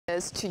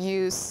is to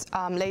use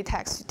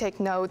Latex to take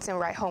notes and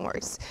write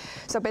homeworks.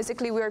 So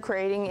basically, we're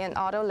creating an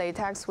auto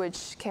Latex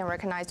which can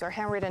recognize your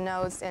handwritten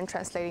notes and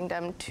translating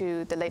them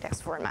to the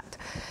Latex format.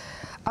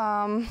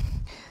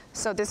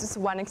 So this is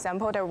one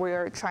example that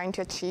we're trying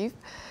to achieve.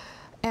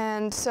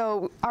 And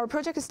so our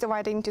project is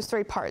divided into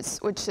 3 parts,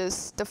 which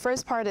is the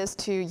first part is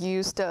to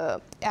use the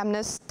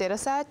MNIST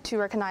dataset to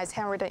recognize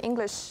handwritten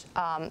English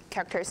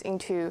characters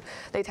into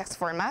Latex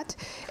format.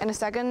 And the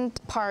second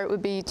part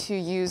would be to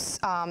use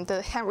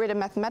the handwritten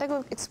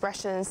mathematical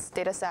expressions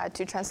dataset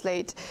to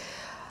translate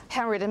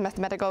handwritten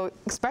mathematical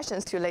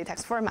expressions to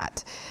Latex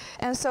format.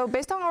 And so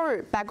based on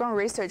our background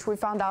research, we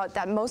found out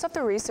that most of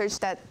the research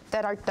that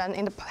are done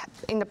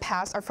in the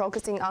past are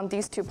focusing on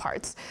these 2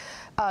 parts.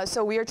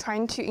 So we are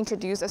trying to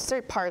introduce a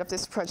third part of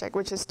this project,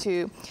 which is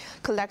to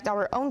collect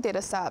our own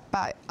dataset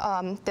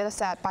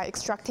by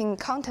extracting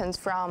contents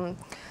from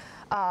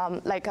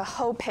like a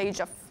whole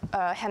page of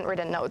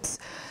handwritten notes.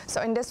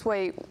 So in this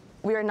way,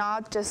 we are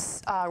not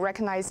just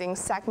recognizing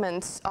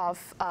segments of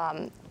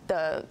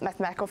the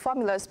mathematical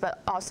formulas,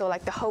 but also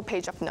like the whole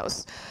page of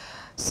notes.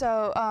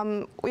 So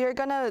we are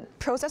going to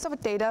process our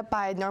data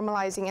by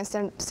normalizing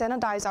and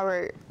standardize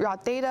our raw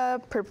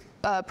data,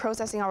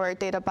 processing our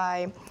data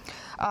by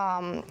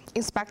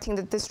inspecting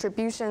the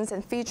distributions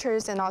and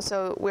features, and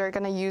also we're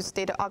going to use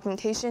data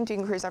augmentation to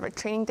increase our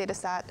training data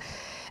set.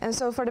 And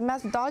so for the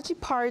methodology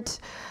part,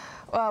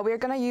 we're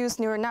going to use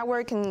neural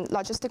network and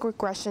logistic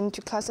regression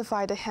to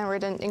classify the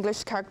handwritten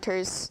English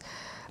characters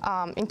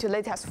into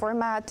Latex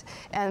format.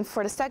 And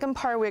for the second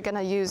part, we're going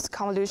to use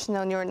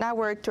convolutional neural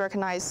network to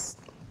recognize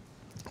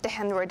the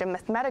handwritten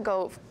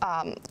mathematical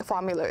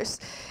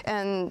formulas.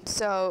 And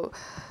so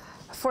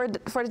for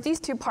these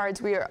 2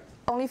 parts, we are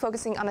only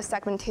focusing on the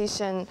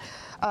segmentation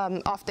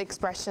of the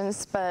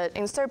expressions, but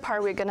in the third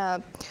part, we're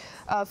gonna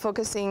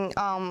focusing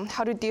on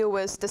how to deal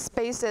with the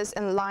spaces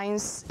and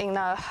lines in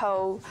a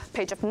whole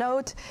page of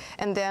note,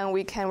 and then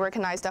we can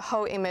recognize the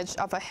whole image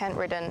of a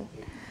handwritten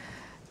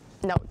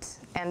note,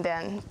 and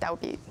then that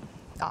would be,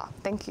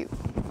 thank you.